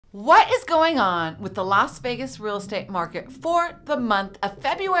What is going on with the Las Vegas real estate market for the month of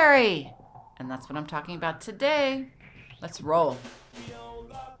February? And that's what I'm talking about today. Let's roll.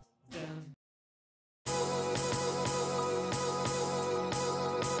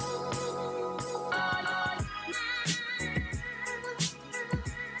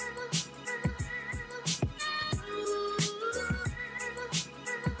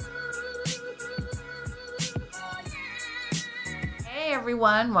 Hey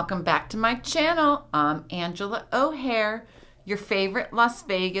everyone, welcome back to my channel. I'm Angela O'Hare, your favorite Las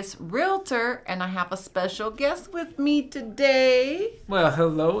Vegas realtor, and I have a special guest with me today. Well,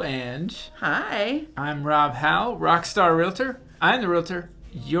 hello, Ange. Hi. I'm Rob Howell, Rockstar Realtor. I'm the realtor.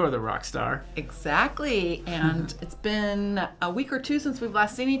 You're the rock star. Exactly. And it's been a week or two since we've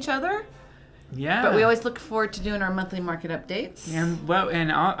last seen each other. Yeah. But we always look forward to doing our monthly market updates.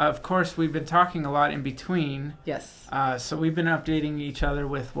 And of course, we've been talking a lot in between. Yes. So we've been updating each other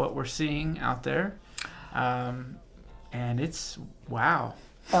with what we're seeing out there. And it's, wow.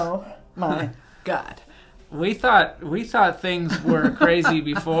 Oh my God. We thought things were crazy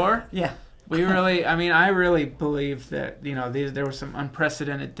before. Yeah. I really believe that, there were some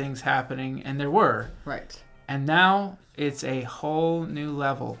unprecedented things happening, and there were. Right. And now it's a whole new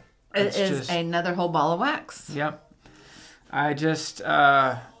level. It is another whole ball of wax. Yep. I just,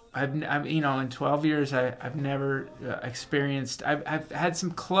 in 12 years, I've never experienced, I've had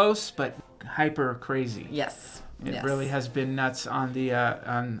some close, but hyper crazy. Yes. It really has been nuts on the,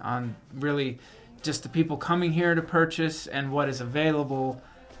 on really just the people coming here to purchase and what is available.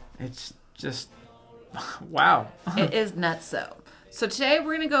 It's just, wow. It is nuts though. So today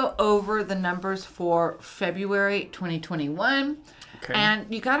we're going to go over the numbers for February 2021. Okay.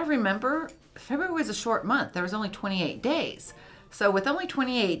 And you got to remember, February was a short month. There was only 28 days. So with only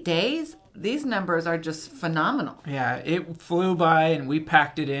 28 days, these numbers are just phenomenal. Yeah, it flew by and we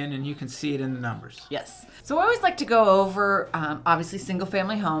packed it in, and you can see it in the numbers. Yes. So we always like to go over, obviously,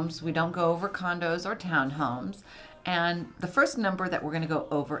 single-family homes. We don't go over condos or townhomes. And the first number that we're going to go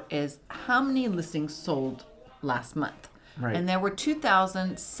over is how many listings sold last month. Right. And there were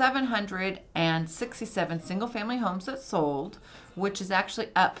 2,767 single-family homes that sold, which is actually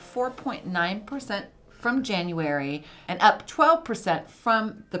up 4.9% from January and up 12%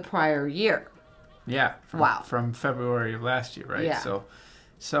 from the prior year. Yeah. From February of last year, right? Yeah.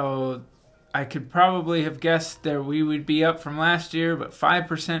 So I could probably have guessed that we would be up from last year, but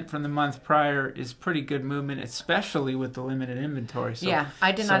 5% from the month prior is pretty good movement, especially with the limited inventory. So, yeah,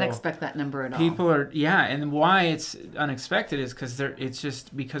 I did not expect that number at all. People are, and why it's unexpected is because it's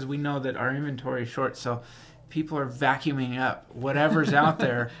just because we know that our inventory is short. So people are vacuuming up whatever's out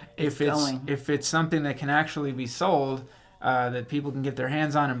there. if it's something that can actually be sold, that people can get their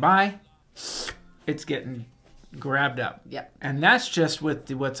hands on and buy, it's getting grabbed up. Yep. And that's just with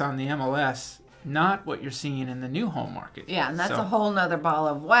what's on the MLS, not what you're seeing in the new home market. Yeah, and that's a whole nother ball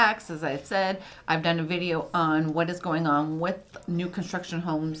of wax. As I've said, I've done a video on what is going on with new construction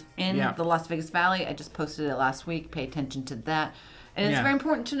homes in the Las Vegas Valley. I just posted it last week. Pay attention to that. And it's very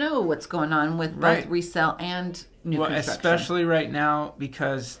important to know what's going on with both resale and new construction. Especially right now,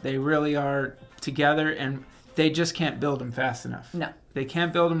 because they really are together and they just can't build them fast enough. No. They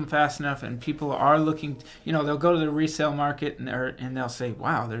can't build them fast enough, and people are looking, they'll go to the resale market and they'll say,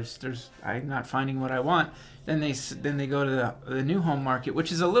 wow, I'm not finding what I want. Then they go to the new home market,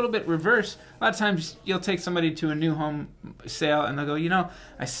 which is a little bit reverse. A lot of times you'll take somebody to a new home sale and they'll go,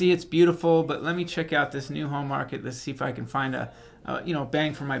 I see it's beautiful, but let me check out this new home market. Let's see if I can find a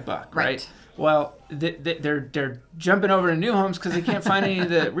bang for my buck, right? Well, they're jumping over to new homes because they can't find any of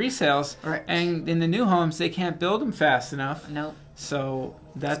the resales. Right. And in the new homes, they can't build them fast enough. Nope. So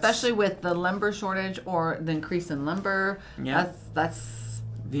that's especially with the lumber shortage or the increase in lumber. Yeah. That's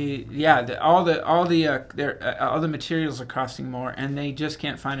all the materials are costing more, and they just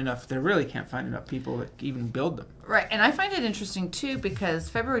can't find enough. They really can't find enough people that even build them. Right. And I find it interesting too because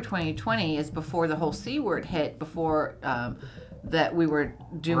February 2020 is before the whole C word hit. Before that we were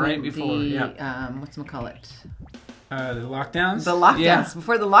doing the whatchamacallit? The lockdowns? The lockdowns.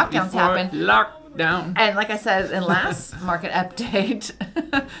 Before the lockdowns happened. Lockdown. And like I said in last market update,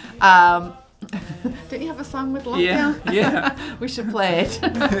 didn't you have a song with lockdown? Yeah. We should play it.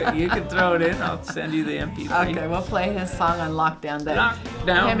 You can throw it in. I'll send you the MP3. Okay, we'll play his song on lockdown. That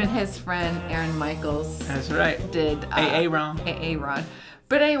him and his friend Aaron Michaels. That's right. Did AA Ron.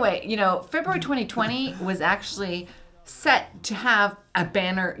 But anyway, February 2020 was actually set to have a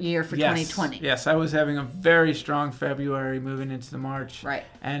banner year for 2020. Yes, I was having a very strong February moving into the March. Right.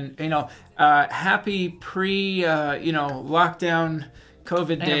 And, happy pre, lockdown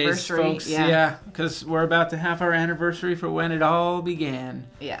COVID days, folks. Yeah, because we're about to have our anniversary for when it all began.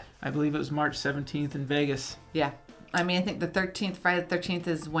 Yeah. I believe it was March 17th in Vegas. Yeah. I mean, I think the 13th, Friday the 13th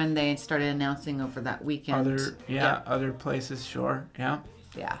is when they started announcing over that weekend. Other places, sure. Yeah.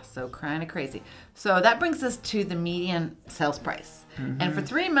 Yeah, so kind of crazy. So that brings us to the median sales price. Mm-hmm. And for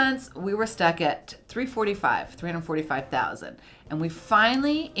 3 months, we were stuck at $345,000. And we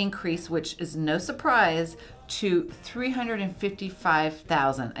finally increased, which is no surprise, to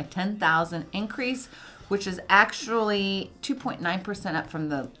 $355,000, a $10,000 increase, which is actually 2.9% up from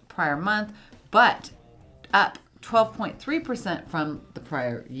the prior month, but up 12.3% from the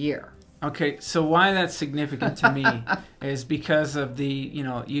prior year. Okay, so why that's significant to me is because of the,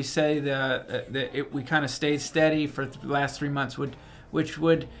 you say we kind of stayed steady for the last 3 months,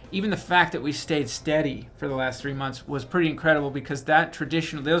 even the fact that we stayed steady for the last 3 months was pretty incredible, because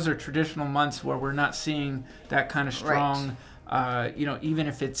those are traditional months where we're not seeing that kind of strong, even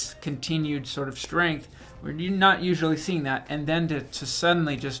if it's continued sort of strength, we're not usually seeing that. And then to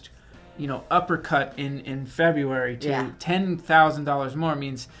suddenly just uppercut in February to $10,000 more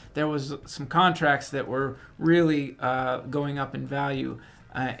means there was some contracts that were really going up in value.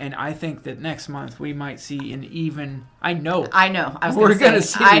 And I think that next month we might see an even. I know. We're going to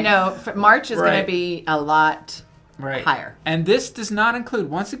see. I know. March is going to be a lot higher. And this does not include,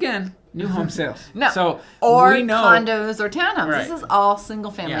 once again, new home sales. No. So or we know, condos or townhomes. Right. This is all single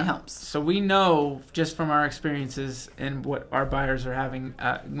family homes. So we know just from our experiences and what our buyers are having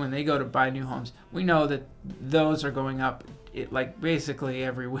when they go to buy new homes, we know that those are going up like basically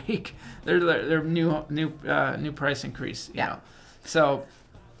every week. They're new price increase. You know. So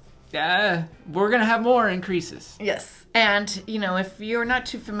we're going to have more increases. Yes. And, if you're not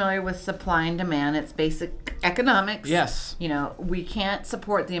too familiar with supply and demand, it's basic economics. Yes. We can't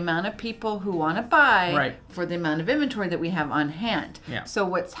support the amount of people who want to buy for the amount of inventory that we have on hand. Yeah. So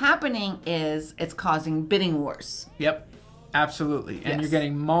what's happening is it's causing bidding wars. Yep. Absolutely. And you're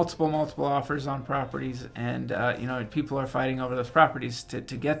getting multiple offers on properties, and people are fighting over those properties to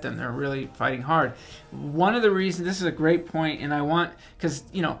get them. They're really fighting hard. One of the reasons, this is a great point, and I want, because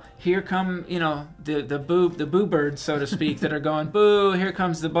here come the boo birds, so to speak, that are going, boo, here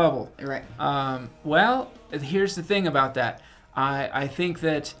comes the bubble. Right. Well, here's the thing about that. I think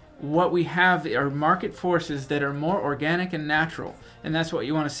that what we have are market forces that are more organic and natural, and that's what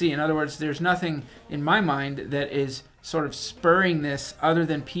you want to see. In other words, there's nothing in my mind that is sort of spurring this other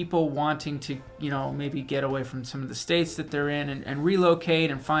than people wanting to, maybe get away from some of the states that they're in and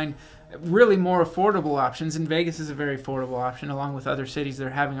relocate and find really more affordable options. And Vegas is a very affordable option, along with other cities that are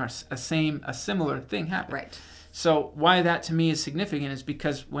having a similar thing happen. Right. So why that to me is significant is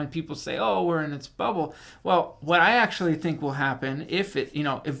because when people say, oh, we're in its bubble, well, what I actually think will happen if it,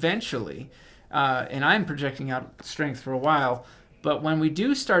 eventually, and I'm projecting out strength for a while, but when we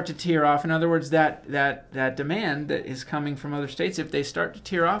do start to tear off, in other words, that demand that is coming from other states, if they start to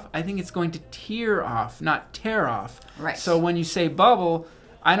tear off, I think it's going to tear off, not tear off. Right. So when you say bubble,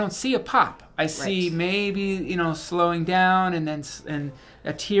 I don't see a pop. I see maybe, slowing down and then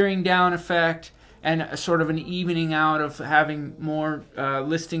a tearing down effect and a sort of an evening out of having more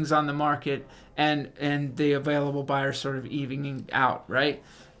listings on the market and the available buyers sort of evening out, right?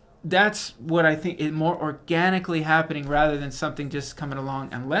 That's what I think is more organically happening rather than something just coming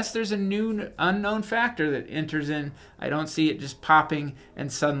along. Unless there's a new unknown factor that enters in, I don't see it just popping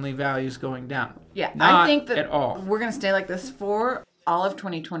and suddenly values going down. Yeah, Not I think that at all. We're going to stay like this for all of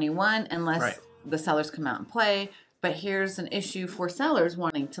 2021 unless the sellers come out and play. But here's an issue for sellers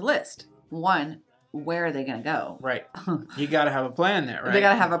wanting to list. One, where are they going to go? Right. You got to have a plan there, right? They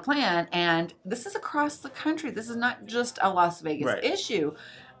got to have a plan. And this is across the country. This is not just a Las Vegas issue.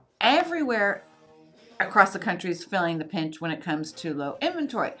 Everywhere across the country is feeling the pinch when it comes to low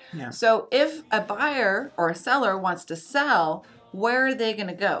inventory. Yeah. So if a buyer or a seller wants to sell, where are they going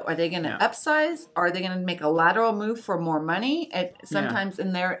to go? Are they going to upsize? Are they going to make a lateral move for more money? Sometimes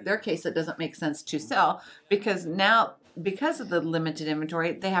in their case, it doesn't make sense to sell because of the limited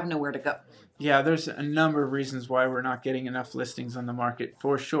inventory, they have nowhere to go. Yeah, there's a number of reasons why we're not getting enough listings on the market,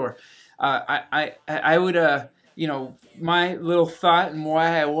 for sure. I would... my little thought and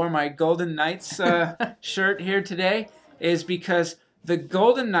why I wore my Golden Knights shirt here today is because the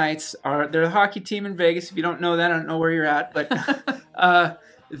Golden Knights they're a hockey team in Vegas. If you don't know that, I don't know where you're at, but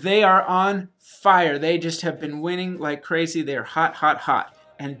they are on fire. They just have been winning like crazy. They're hot, hot, hot.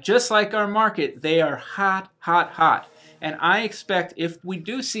 And just like our market, they are hot, hot, hot. And I expect if we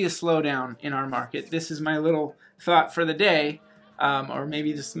do see a slowdown in our market, this is my little thought for the day, or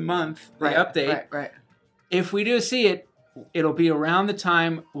maybe this month, the update. Right. If we do see it, it'll be around the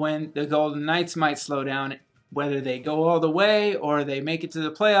time when the Golden Knights might slow down whether they go all the way or they make it to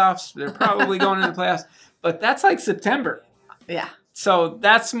the playoffs. They're probably going to the playoffs. But that's like September. Yeah. So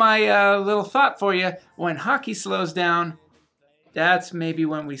that's my little thought for you. When hockey slows down, that's maybe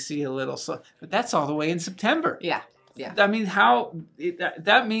when we see a little slow. But that's all the way in September. Yeah. Yeah. I mean,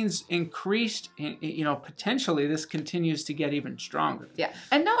 that means increased, potentially this continues to get even stronger. Yeah.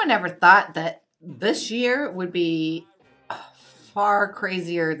 And no one ever thought that this year would be far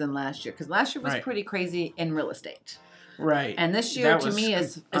crazier than last year, because last year was pretty crazy in real estate. Right. And this year to me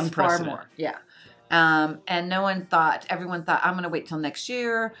is far more. Yeah. And everyone thought, I'm going to wait till next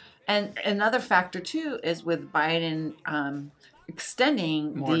year. And another factor too is with Biden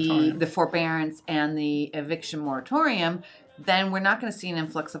extending the forbearance and the eviction moratorium, then we're not going to see an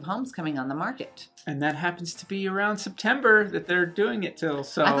influx of homes coming on the market. And that happens to be around September that they're doing it till.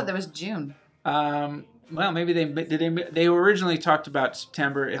 So I thought that was June. Well, maybe they originally talked about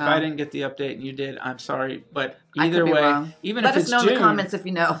September. If I didn't get the update and you did, I'm sorry. But either way, wrong. Even let if it's June, let us know in the comments if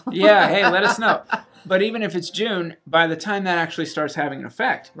you know. Yeah, hey, let us know. But even if it's June, by the time that actually starts having an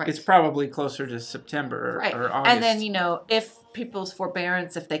effect, it's probably closer to September or August. And then, if people's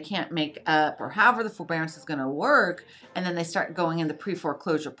forbearance, if they can't make up or however the forbearance is going to work, and then they start going in the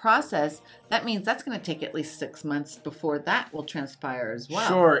pre-foreclosure process, that means that's going to take at least 6 months before that will transpire as well.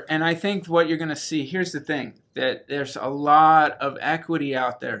 Sure. And I think what you're going to see, here's the thing, that there's a lot of equity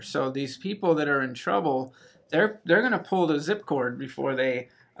out there. So these people that are in trouble, they're going to pull the zip cord before they...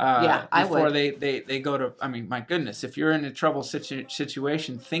 they go to, I mean, my goodness, if you're in a trouble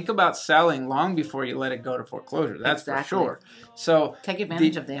situation, think about selling long before you let it go to foreclosure. That's for sure. So take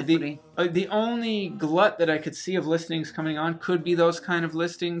advantage of the equity. The only glut that I could see of listings coming on could be those kind of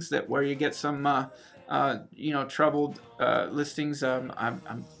listings where you get some, troubled listings.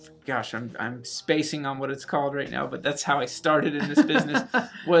 I'm spacing on what it's called right now, but that's how I started in this business.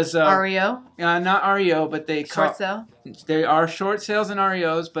 Was REO? Not REO, but short sale. They are short sales and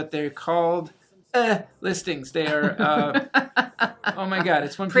REOs, but they're called listings. They are. Oh my God!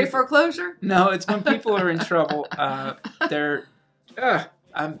 It's when pre-foreclosure. No, it's when people are in trouble. They're.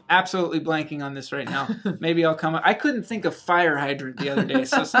 I'm absolutely blanking on this right now. Maybe I'll come up. I couldn't think of fire hydrant the other day,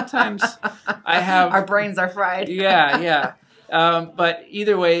 so sometimes I have. Our brains are fried. Yeah. But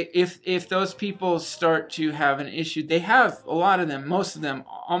either way, if those people start to have an issue, they have a lot of them, most of them,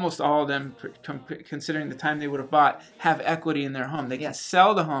 almost all of them, considering the time they would have bought, have equity in their home. They can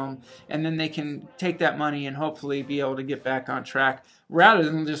sell the home, and then they can take that money and hopefully be able to get back on track rather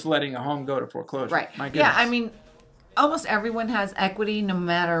than just letting a home go to foreclosure. Right. My goodness. Yeah, I mean, almost everyone has equity no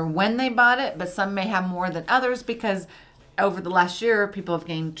matter when they bought it, but some may have more than others because over the last year, people have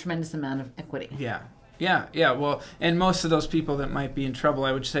gained a tremendous amount of equity. Yeah. Well, and most of those people that might be in trouble,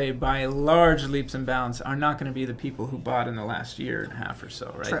 I would say, by large leaps and bounds, are not going to be the people who bought in the last year and a half or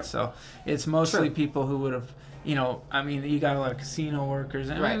so, right? True. So it's mostly people who would have, you got a lot of casino workers,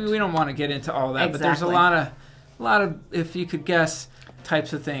 and I mean, we don't want to get into all that, but there's a lot of, if you could guess,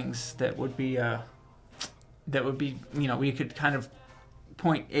 types of things that would be, we could kind of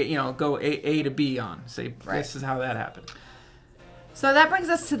point, go A to B on, say, this is how that happened. So that brings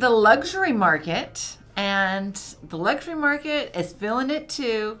us to the luxury market. And the luxury market is feeling it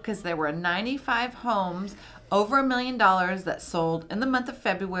too, because there were 95 homes over $1 million that sold in the month of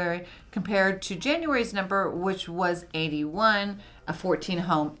February compared to January's number, which was 81, a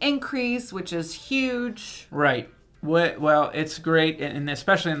 14-home increase, which is huge. Right. Well, it's great, and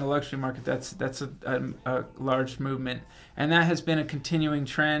especially in the luxury market, that's a large movement, and that has been a continuing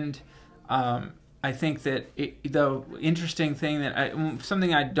trend. I think that the interesting thing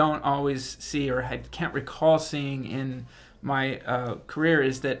something I don't always see or I can't recall seeing in my career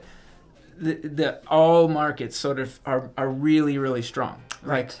is that the all markets sort of are really, really strong.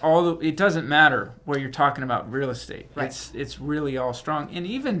 Right. Like it doesn't matter where you're talking about real estate. Right. It's really all strong, and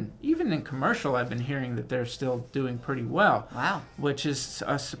even in commercial, I've been hearing that they're still doing pretty well. Wow. Which is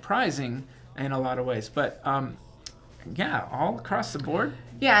surprising in a lot of ways, but all across the board.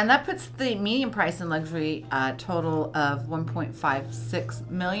 Yeah, and that puts the median price in luxury total of $1.56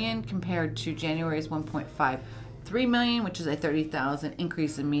 million compared to January's $1.53 million, which is a $30,000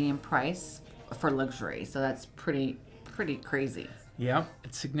 increase in median price for luxury. So that's pretty crazy. Yeah,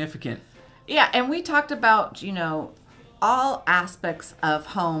 it's significant. Yeah, and we talked about, all aspects of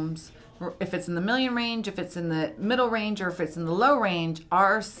homes, if it's in the million range, if it's in the middle range, or if it's in the low range,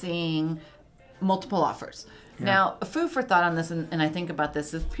 are seeing multiple offers. Yeah. Now, a food for thought on this, and I think about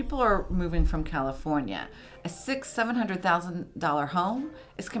this, if people are moving from California, a $700,000 home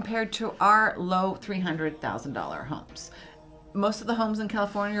is compared to our low $300,000 homes. Most of the homes in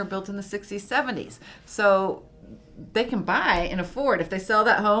California are built in the 60s, 70s. So they can buy and afford. If they sell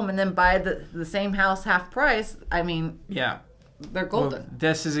that home and then buy the same house half price, I mean, yeah, they're golden. Well,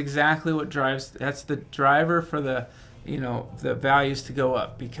 this is exactly what drives. That's the driver for the, the values to go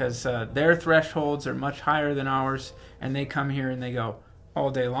up, because their thresholds are much higher than ours, and they come here and they go, all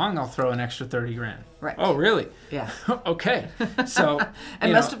day long, I'll throw an extra 30 grand. Right. Oh, really? Yeah. Okay. So,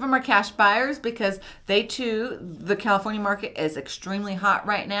 and most of them are cash buyers, because they too, the California market is extremely hot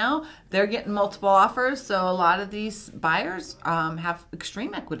right now. They're getting multiple offers. So a lot of these buyers have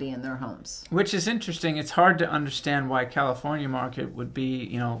extreme equity in their homes. Which is interesting. It's hard to understand why California market would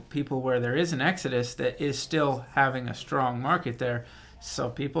be, people where there is an exodus that is still having a strong market there. So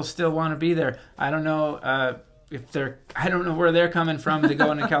people still want to be there. I don't know. I don't know where they're coming from to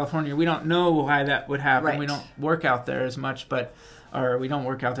go into California. We don't know why that would happen. Right. We don't work out there as much, or we don't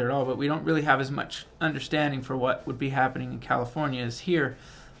work out there at all, but we don't really have as much understanding for what would be happening in California as here.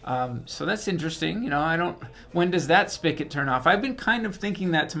 So that's interesting. When does that spigot turn off? I've been kind of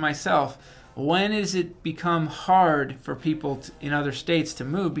thinking that to myself. When does it become hard for people in other states to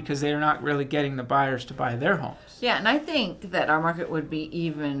move because they're not really getting the buyers to buy their homes? Yeah, and I think that our market would be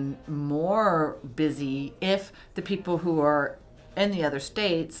even more busy if the people who are in the other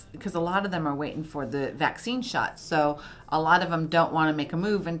states, because a lot of them are waiting for the vaccine shots. So a lot of them don't want to make a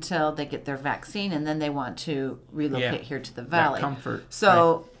move until they get their vaccine, and then they want to relocate here to the valley. That comfort.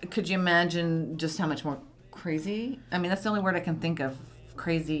 So Could you imagine just how much more crazy? I mean, that's the only word I can think of.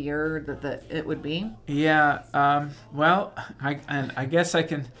 Crazier that it would be. Yeah. Well, I guess I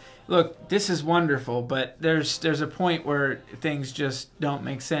can. Look, this is wonderful, but there's a point where things just don't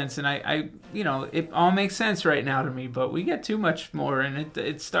make sense, and it all makes sense right now to me. But we get too much more, and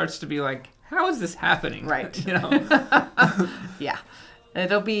it starts to be like, how is this happening? Right. Yeah.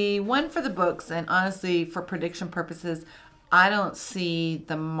 It'll be one for the books, and honestly, for prediction purposes, I don't see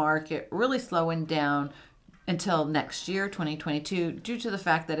the market really slowing down until next year, 2022, due to the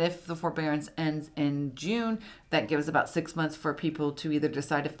fact that if the forbearance ends in June, that gives about 6 months for people to either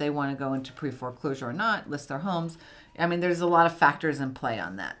decide if they want to go into pre-foreclosure or not, list their homes. I mean, there's a lot of factors in play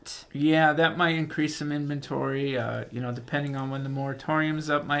on that. Yeah, that might increase some inventory. Depending on when the moratorium's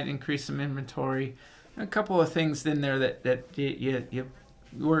up, might increase some inventory. A couple of things in there that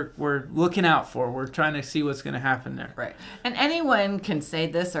we're looking out for. We're trying to see what's going to happen there. Right. And anyone can say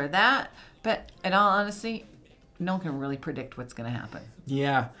this or that, but in all honesty, no one can really predict what's going to happen.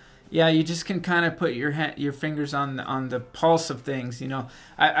 Yeah. You just can kind of put your fingers on the pulse of things.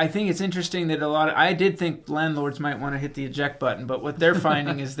 I think it's interesting that I did think landlords might want to hit the eject button, but what they're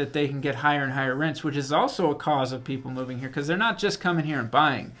finding is that they can get higher and higher rents, which is also a cause of people moving here, because they're not just coming here and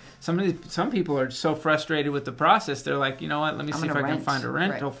buying. Some people are so frustrated with the process, they're like, you know what, let me see if I can find a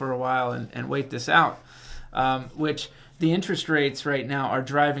rental for a while and wait this out, which the interest rates right now are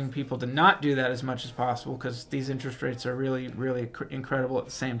driving people to not do that as much as possible, because these interest rates are really, really incredible at the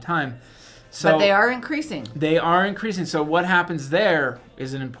same time. So but they are increasing. They are increasing. So what happens there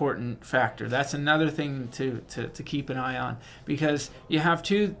is an important factor. That's another thing to keep an eye on, because you have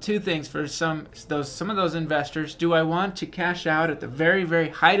two things for some of those investors. Do I want to cash out at the very, very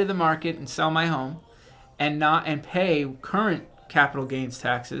height of the market and sell my home and pay current capital gains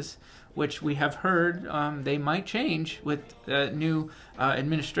taxes, which we have heard they might change with new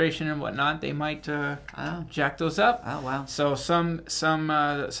administration and whatnot. They might jack those up. Oh, wow. So some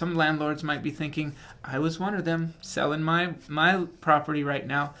landlords might be thinking, I was one of them selling my property right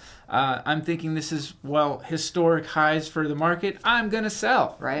now. I'm thinking this is, historic highs for the market. I'm going to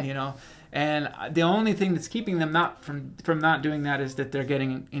sell. Right. And the only thing that's keeping them from not doing that is that they're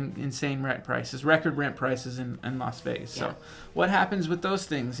getting insane rent prices, record rent prices in Las Vegas. Yeah. So what happens with those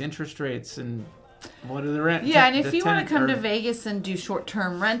things? Interest rates and what are the rent? Yeah, and if you want to come to Vegas and do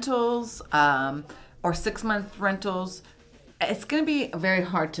short-term rentals or 6-month rentals, it's going to be very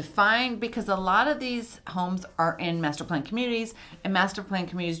hard to find, because a lot of these homes are in master plan communities, and master plan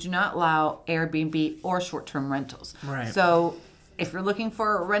communities do not allow Airbnb or short-term rentals. Right. So if you're looking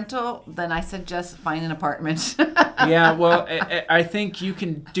for a rental, then I suggest find an apartment. Yeah, well, I think you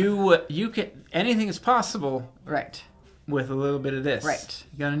can do what you can. Anything is possible. Right. With a little bit of this. Right.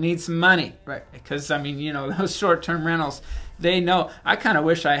 You're going to need some money. Right. Because, those short-term rentals, they know. I kind of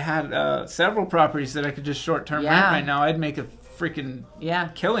wish I had several properties that I could just short-term rent right now. I'd make a freaking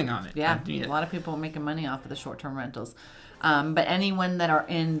killing on it. Yeah, a lot of people are making money off of the short-term rentals. But anyone that are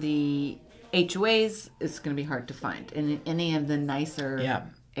in the HOAs, it's going to be hard to find in any of the nicer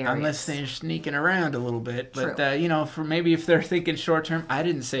areas. Unless they're sneaking around a little bit. But, True. For maybe if they're thinking short-term, I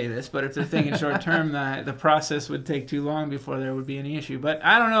didn't say this, but if they're thinking short-term, the process would take too long before there would be any issue. But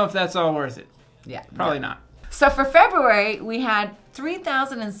I don't know if that's all worth it. Yeah. Probably not. So for February, we had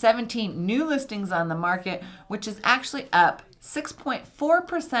 3,017 new listings on the market, which is actually up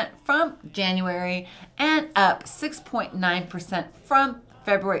 6.4% from January and up 6.9% from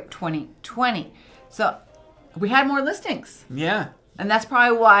February 2020. So we had more listings. Yeah. And that's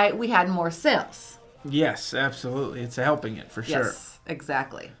probably why we had more sales. Yes, absolutely. It's helping it for sure. Yes,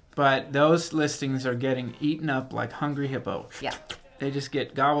 exactly. But those listings are getting eaten up like hungry hippo. Yeah. They just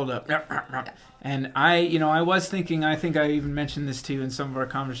get gobbled up. Yeah. And I was thinking, I think I even mentioned this to you in some of our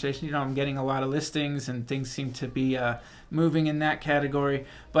conversations, I'm getting a lot of listings and things seem to be moving in that category.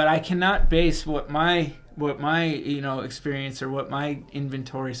 But I cannot base what my experience or what my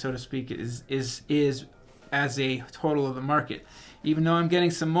inventory, so to speak, is as a total of the market. Even though I'm getting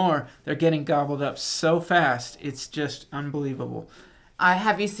some more, they're getting gobbled up so fast. It's just unbelievable.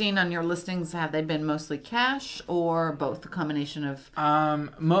 Have you seen on your listings, have they been mostly cash or both, a combination of?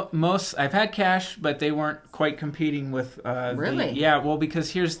 Most, I've had cash, but they weren't quite competing with. Really? Well,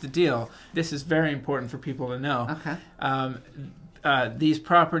 because here's the deal. This is very important for people to know. Okay. These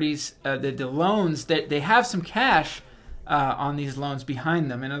properties, the loans, they have some cash on these loans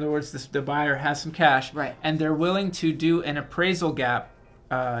behind them. In other words, the buyer has some cash, right, and they're willing to do an appraisal gap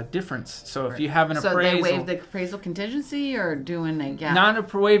difference. So if you have an appraisal, so they waive the appraisal contingency or doing a gap?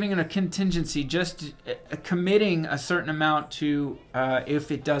 Not waiving a contingency, just committing a certain amount to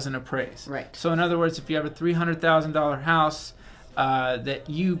if it doesn't appraise. Right. So in other words, if you have a $300,000 house that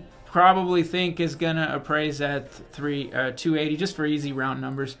you probably think is going to appraise at 280, just for easy round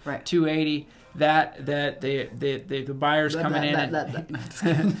numbers, right, 280. That the buyer's coming in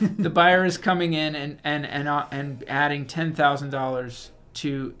the buyer is coming in and adding $10,000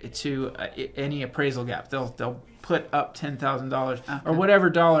 to any appraisal gap. They'll put up $10,000 or whatever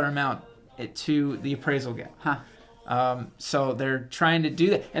dollar amount to the appraisal gap. Huh. So they're trying to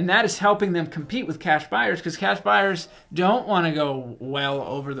do that, and that is helping them compete with cash buyers, because cash buyers don't want to go well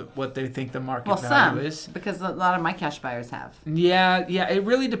over what they think the market value is. Because a lot of my cash buyers have. Yeah, it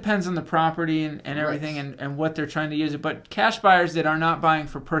really depends on the property and everything, right, and what they're trying to use it. But cash buyers that are not buying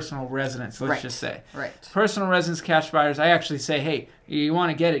for personal residence, let's just say. Right. Personal residence cash buyers, I actually say, hey, you want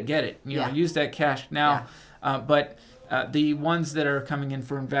to get it. Use that cash now. Yeah. But the ones that are coming in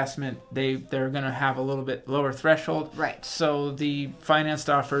for investment, they're going to have a little bit lower threshold. Right. So the financed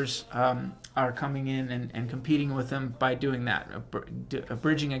offers are coming in and competing with them by doing that,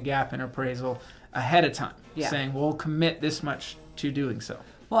 bridging a gap in appraisal ahead of time, saying we'll commit this much to doing so.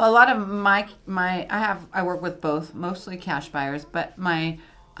 Well, a lot of I work with both, mostly cash buyers, but my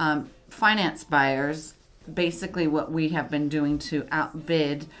finance buyers, basically what we have been doing to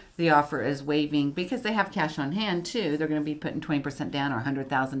outbid the offer is waiving, because they have cash on hand too. They're going to be putting 20% down or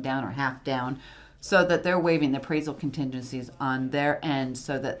 100,000 down or half down, so that they're waiving the appraisal contingencies on their end,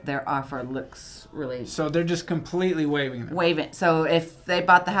 so that their offer looks really. So they're just completely waiving them. Waive it. So if they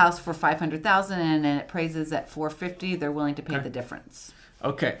bought the house for 500,000 and it appraises at 450, they're willing to pay the difference.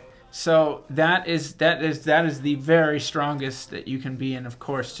 Okay. So that is the very strongest that you can be in, of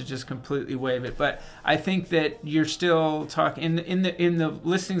course, to just completely waive it. But I think that you're still talking in the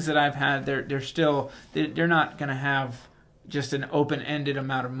listings that I've had. They're not going to have just an open-ended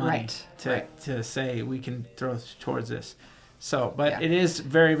amount of money to say we can throw towards this. So, but it is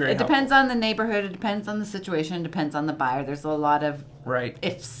very, very helpful. Depends on the neighborhood. It depends on the situation. It depends on the buyer. There's a lot of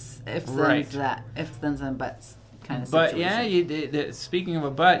ifs, thens, and buts. Kind of but speaking of a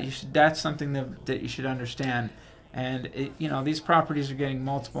but, that's something that you should understand. And these properties are getting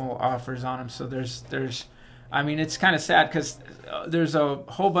multiple offers on them, so there's it's kind of sad, because there's a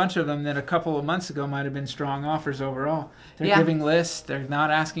whole bunch of them that a couple of months ago might have been strong offers overall. They're giving lists. They're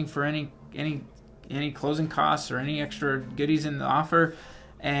not asking for any closing costs or any extra goodies in the offer,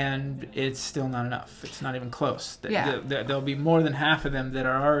 and it's still not enough. It's not even close. There'll be more than half of them that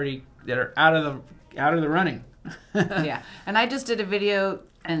are out of the running. And I just did a video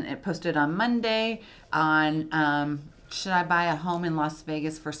and it posted on Monday on should I buy a home in Las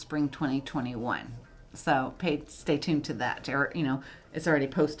Vegas for spring 2021. So stay tuned to that. Or it's already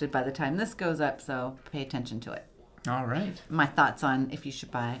posted by the time this goes up, so pay attention to it. All right. My thoughts on if you should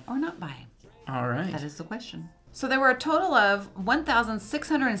buy or not buy. All right. That is the question. So there were a total of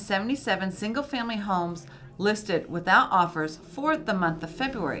 1,677 single-family homes listed without offers for the month of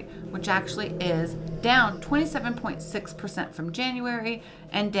February, which actually is down 27.6% from January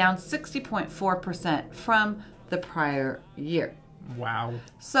and down 60.4% from the prior year. Wow.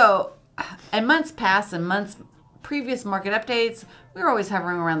 So, in months past and previous market updates, we were always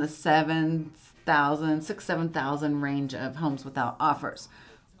hovering around the 7,000 range of homes without offers.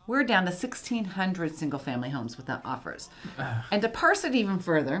 we're down to 1,600 single-family homes without offers. And to parse it even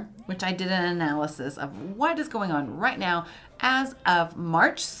further, which I did an analysis of what is going on right now as of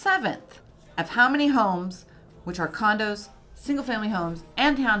March 7th of how many homes, which are condos, single-family homes,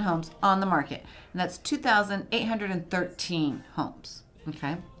 and townhomes on the market. And that's 2,813 homes,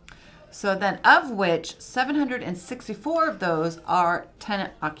 okay? So then of which 764 of those are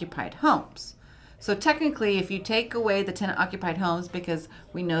tenant-occupied homes. So technically, if you take away the tenant-occupied homes, because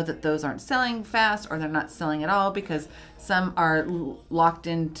we know that those aren't selling fast or they're not selling at all because some are locked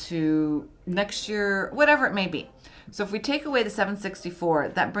into next year, whatever it may be. So if we take away the 764,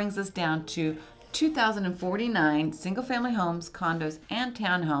 that brings us down to 2,049 single-family homes, condos, and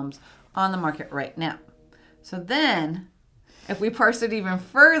townhomes on the market right now. So then, if we parse it even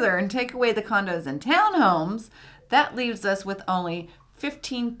further and take away the condos and townhomes, that leaves us with only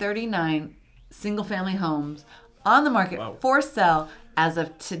 1,539 single-family homes on the market for sale as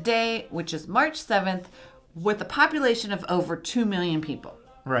of today, which is March 7th, with a population of over 2 million people.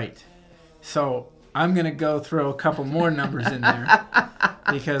 Right. So I'm going to go throw a couple more numbers in there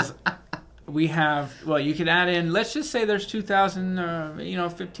because we have, well, you could add in, let's just say there's 2,000,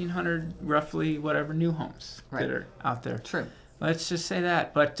 1,500 roughly, whatever, new homes that are out there. True. Let's just say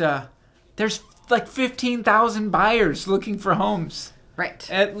that. But there's like 15,000 buyers looking for homes. Right.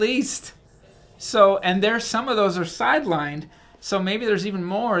 At least. So, and there's some of those are sidelined. So maybe there's even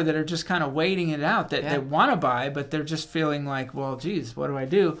more that are just kind of waiting it out that they want to buy, but they're just feeling like, well, geez, what do I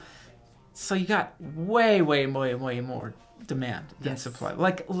do? So you got way, way, way, way more demand than supply.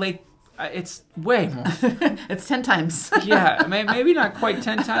 Like it's way more. It's 10 times. Yeah, maybe not quite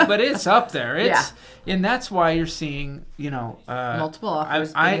 10 times, but it's up there. And that's why you're seeing, multiple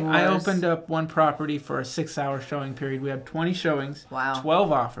offers. I opened up one property for a 6-hour showing period. We had 20 showings. Wow.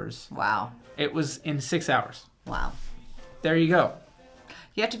 12 offers. Wow. It was in 6 hours. Wow. There you go.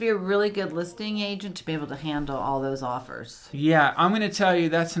 You have to be a really good listing agent to be able to handle all those offers. Yeah, I'm going to tell you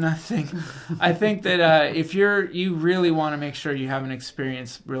that's another thing. I think that if you really want to make sure you have an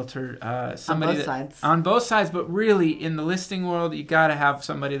experienced realtor, somebody on both sides. On both sides, but really in the listing world, you got to have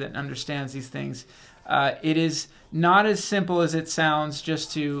somebody that understands these things. It is not as simple as it sounds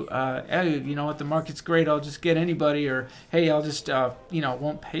just to, hey, you know what, the market's great, I'll just get anybody, or hey, I'll just,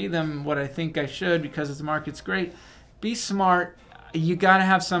 won't pay them what I think I should because the market's great. Be smart. You got to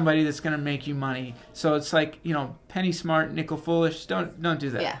have somebody that's going to make you money. So it's like, penny smart, nickel foolish. Don't do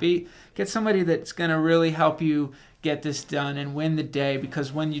that. Yeah. Get somebody that's going to really help you get this done and win the day,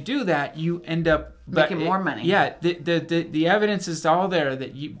 because when you do that, you end up making more money. Yeah, the evidence is all there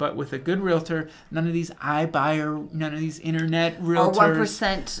but with a good realtor, none of these iBuyer, none of these internet realtors, or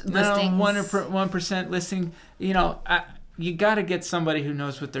 1% listings, 1% listing. You got to get somebody who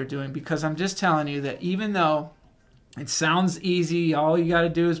knows what they're doing, because I'm just telling you that even though it sounds easy, all you got to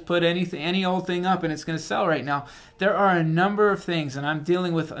do is put any old thing up and it's going to sell right now, there are a number of things, and I'm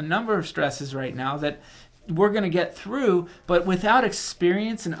dealing with a number of stresses right now that we're going to get through, but without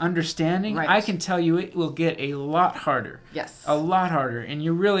experience and understanding, I can tell you it will get a lot harder. Yes. A lot harder, and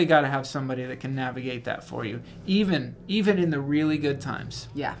you really got to have somebody that can navigate that for you, even in the really good times.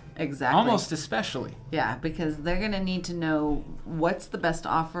 Yeah, exactly. Almost especially. Yeah, because they're going to need to know what's the best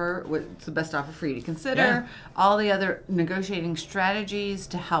offer for you to consider, all the other negotiating strategies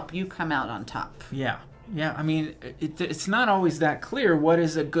to help you come out on top. Yeah. Yeah, I mean, it's not always that clear what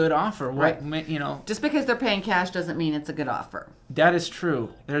is a good offer. Just because they're paying cash doesn't mean it's a good offer. That is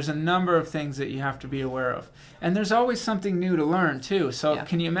true. There's a number of things that you have to be aware of. And there's always something new to learn, too. So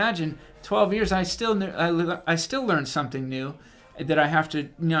can you imagine, 12 years, I still learn something new that I have to,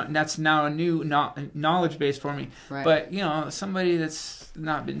 that's now a new knowledge base for me. Right. But, somebody that's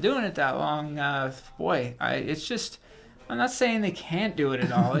not been doing it that long, it's just... I'm not saying they can't do it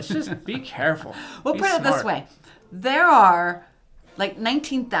at all. It's just be careful. We'll put it this way. There are like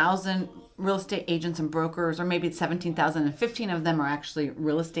 19,000 real estate agents and brokers, or maybe it's 17,000, and 15 of them are actually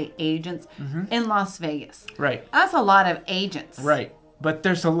real estate agents in Las Vegas. Right. That's a lot of agents. Right. But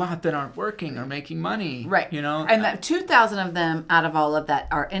there's a lot that aren't working or making money. Right. And that 2,000 of them out of all of that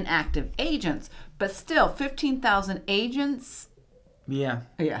are inactive agents. But still, 15,000 agents. Yeah.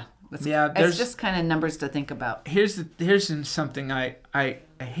 Yeah. It's just kind of numbers to think about. Here's something I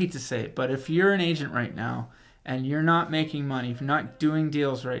hate to say it, but if you're an agent right now and you're not making money, if you're not doing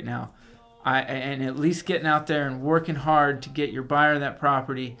deals right now, and at least getting out there and working hard to get your buyer that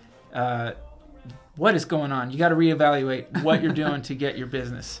property, what is going on? You got to reevaluate what you're doing to get your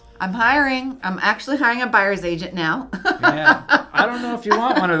business. I'm actually hiring a buyer's agent now. Yeah. I don't know if you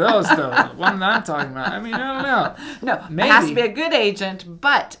want one of those, though. One that I'm talking about. I mean, I don't know. No, maybe. It has to be a good agent.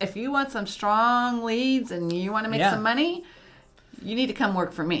 But if you want some strong leads and you want to make some money, You need to come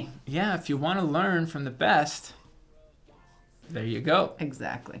work for me. Yeah, if you want to learn from the best, there you go.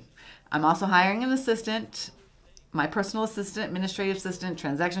 Exactly. I'm also hiring an assistant, my personal assistant, administrative assistant,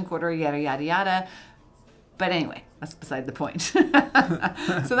 transaction coordinator, yada, yada, yada. But anyway, that's beside the point. So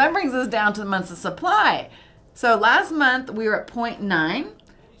that brings us down to the months of supply. So last month we were at 0.9.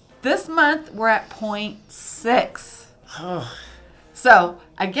 This month we're at 0.6. Oh. So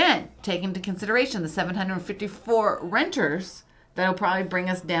again, take into consideration the 754 renters, that'll probably bring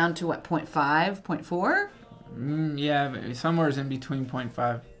us down to what, 0.5, 0.4? Yeah, somewhere in between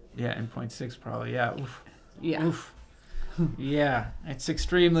 0.5, and 0.6 probably. Yeah. Oof. Yeah. Oof. Yeah, it's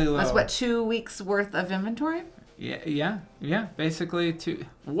extremely low. That's what, 2 weeks worth of inventory? Yeah. Basically,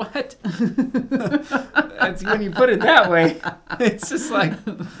 what? That's when you put it that way. It's just like,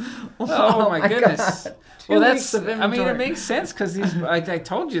 oh my goodness. God. Well, that's. I mean, it makes sense because these. I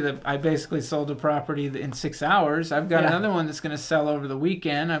told you that I basically sold a property in 6 hours. I've got another one that's going to sell over the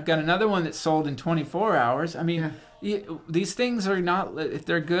weekend. I've got another one that's sold in 24 hours. I mean, these things are not. If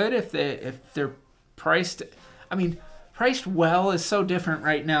they're good, if they're priced. I mean, priced well is so different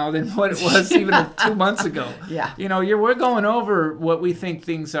right now than what it was even 2 months ago. Yeah. We're going over what we think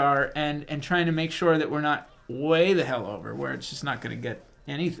things are and trying to make sure that we're not way the hell over where it's just not going to get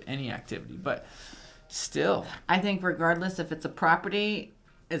any activity. But still, I think regardless if it's a property,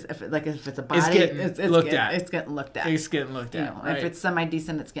 if it's a body, it's getting looked at. It's getting looked at. It's getting looked at. Right. If it's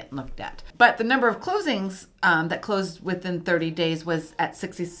semi-decent, it's getting looked at. But the number of closings that closed within 30 days was at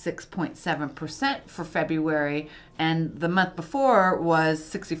 66.7% for February, and the month before was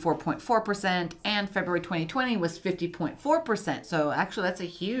 64.4%, and February 2020 was 50.4%. So actually, that's a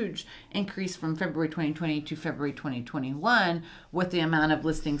huge increase from February 2020 to February 2021 with the amount of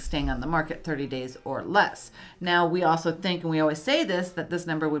listings staying on the market 30 days or less. Now, we also think, and we always say this, that this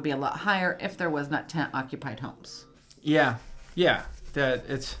number would be a lot higher if there was not tenant-occupied homes. Yeah. That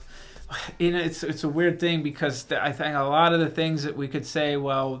it's a weird thing because I think a lot of the things that we could say,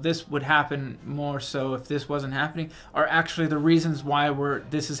 well, this would happen more so if this wasn't happening, are actually the reasons why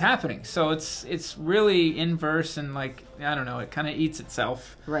this is happening. So it's really inverse and like, I don't know, it kind of eats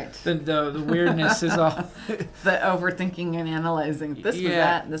itself. Right. The weirdness is all the overthinking and analyzing. This was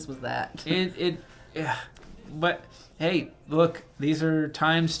that, and this was that. Yeah. But hey, look, these are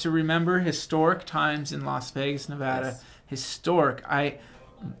times to remember, historic times in Las Vegas, Nevada. Yes. Historic.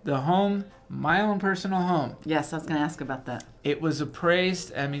 My own personal home. Yes, I was going to ask about that. It was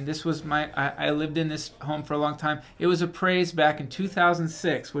appraised. I mean, this was I lived in this home for a long time. It was appraised back in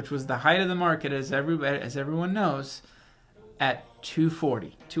 2006, which was the height of the market, as everyone knows, at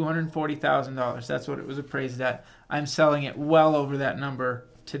 $240,000. That's what it was appraised at. I'm selling it well over that number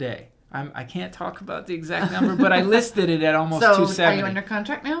today. I can't talk about the exact number, but I listed it at almost $270,000. So, are you under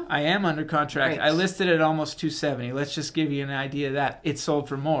contract now? I am under contract. Great. I listed it at almost $270,000. Let's just give you an idea of that. It sold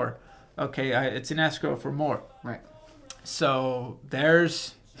for more. Okay, it's in escrow for more. Right. So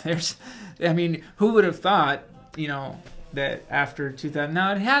there's. I mean, who would have thought? That after 2000.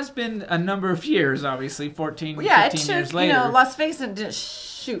 Now it has been a number of years, obviously, 15 years later. Las Vegas didn't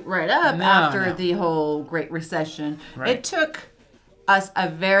shoot right up after the whole Great Recession. Right. It took us a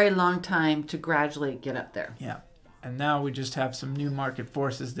very long time to gradually get up there. Yeah. And now we just have some new market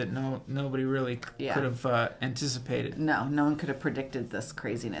forces that nobody really could have anticipated. No one could have predicted this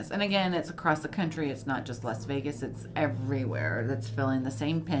craziness. And again, it's across the country. It's not just Las Vegas. It's everywhere that's feeling the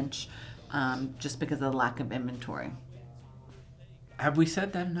same pinch just because of the lack of inventory. Have we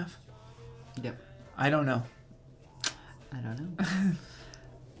said that enough? Yep. I don't know.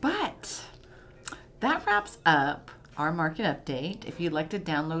 But that wraps up our market update. If you'd like to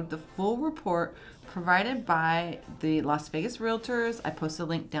download the full report provided by the Las Vegas Realtors, I post a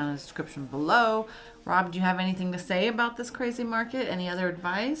link down in the description below. Rob, do you have anything to say about this crazy market? Any other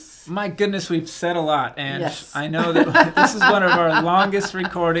advice? My goodness, we've said a lot, and yes. I know that this is one of our longest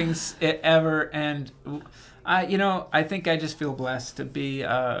recordings ever, and I think I just feel blessed to be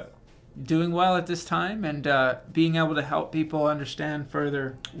doing well at this time and being able to help people understand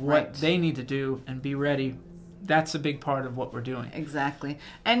further what they need to do and be ready. That's a big part of what we're doing. Exactly.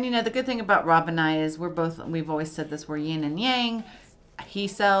 And the good thing about Rob and I is we've always said this, we're yin and yang. He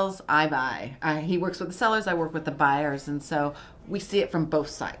sells, I buy. He works with the sellers, I work with the buyers, and so we see it from both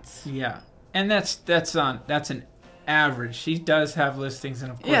sides. Yeah. And that's an average. She does have listings,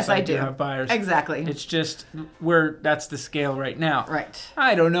 and of course yes, I do have buyers. Exactly. It's just that's the scale right now. Right.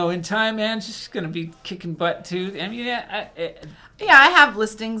 I don't know. In time, man, it's just going to be kicking butt too. I mean, I have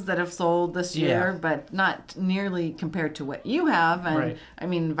listings that have sold this year, but not nearly compared to what you have. And I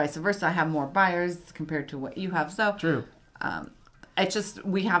mean, vice versa. I have more buyers compared to what you have. So true. It's just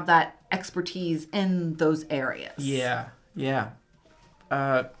we have that expertise in those areas. Yeah.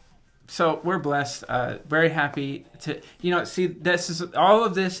 So we're blessed, very happy to, see, all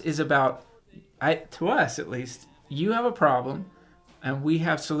of this is about, to us at least, you have a problem and we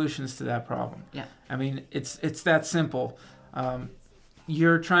have solutions to that problem. Yeah. I mean, it's that simple.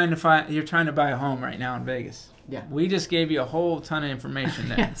 You're trying to buy a home right now in Vegas. Yeah. We just gave you a whole ton of information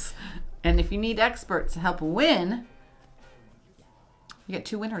there. Yes. And if you need experts to help win, you get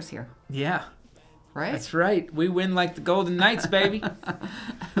 2 winners here. Yeah. Right? That's right. We win like the Golden Knights, baby.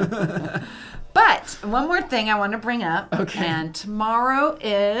 But one more thing I want to bring up. Okay. And tomorrow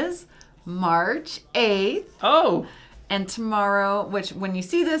is March 8th. Oh. And tomorrow, which when you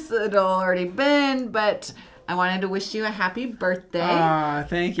see this, it'll already been, but I wanted to wish you a happy birthday. Ah,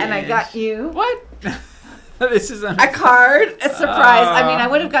 thank you. And I got you. What? This is a card, a surprise. I mean, I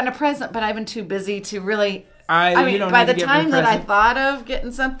would have gotten a present, but I've been too busy to really... I mean, by the time that I thought of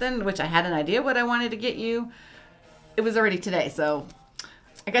getting something, which I had an idea what I wanted to get you, it was already today. So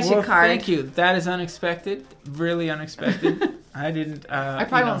I got you a card. Thank you. That is unexpected. Really unexpected. I didn't... I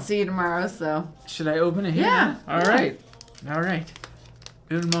probably won't see you tomorrow, so... Should I open it here? Yeah. All right. All right.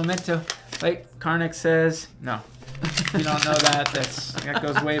 Un momento. Like Karnak says, no. You don't know that. That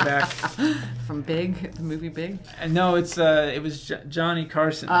goes way back. From Big, the movie Big? No, it was Johnny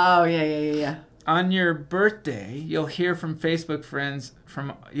Carson. Oh, yeah. On your birthday, you'll hear from Facebook friends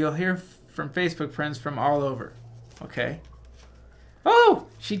from all over. Okay. Oh,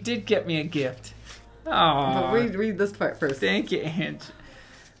 she did get me a gift. Oh. But read this part first. Thank you, Aunt.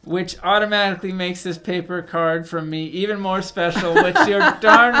 Which automatically makes this paper card from me even more special. Which you're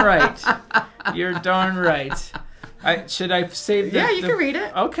darn right. You're darn right. Should I save that? Yeah, you can read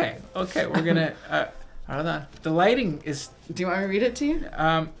it. Okay. We're gonna. Hold on. The lighting is. Do you want me to read it to you?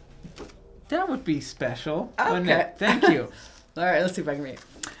 That would be special. Okay. Wouldn't it? Thank you. All right, let's see if I can read.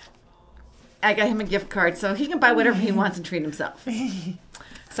 I got him a gift card so he can buy whatever he wants and treat himself.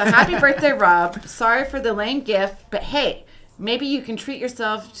 So happy birthday, Rob. Sorry for the lame gift, but hey, maybe you can treat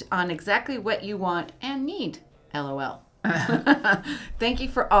yourself on exactly what you want and need. LOL. Thank you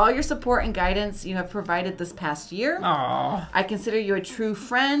for all your support and guidance you have provided this past year. Aww. I consider you a true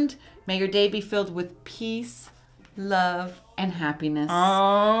friend. May your day be filled with peace, love, and happiness.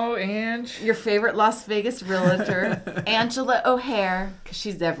 Oh, Ange. Your favorite Las Vegas realtor, Angela O'Hare, because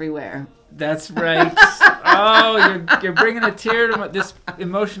she's everywhere. That's right. Oh, you're bringing a tear to this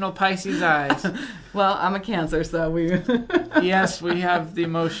emotional Pisces eyes. Well, I'm a Cancer, so we... Yes, we have the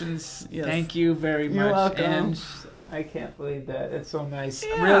emotions. Yes. Thank you very much. You're welcome. And I can't believe that. It's so nice.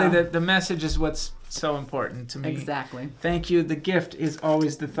 Yeah. Really, the message is what's so important to me. Exactly. Thank you. The gift is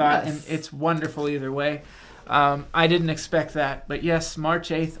always the thought, yes. And it's wonderful either way. I didn't expect that, but yes, March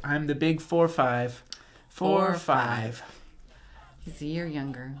 8th, I'm the big 4-5. 4-5. He's a year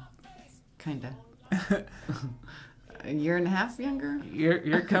younger. Kinda. A year and a half younger?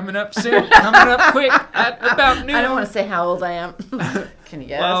 You're coming up soon. Coming up quick at about noon. I don't want to say how old I am. Can you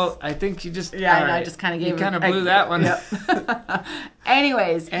guess? Well, I think you just... Yeah, I just kind of gave you kind of blew that one. Yep.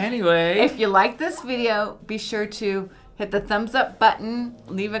 Anyway, if you like this video, be sure to hit the thumbs up button,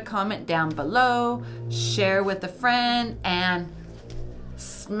 leave a comment down below, share with a friend, and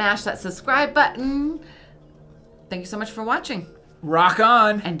smash that subscribe button. Thank you so much for watching. Rock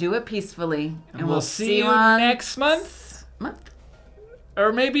on. And do it peacefully. And we'll see you next month.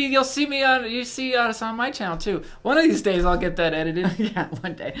 Or maybe you'll see us on my channel too. One of these days I'll get that edited. Yeah,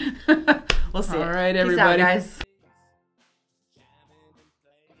 one day. We'll see. All right, everybody. Peace out, guys.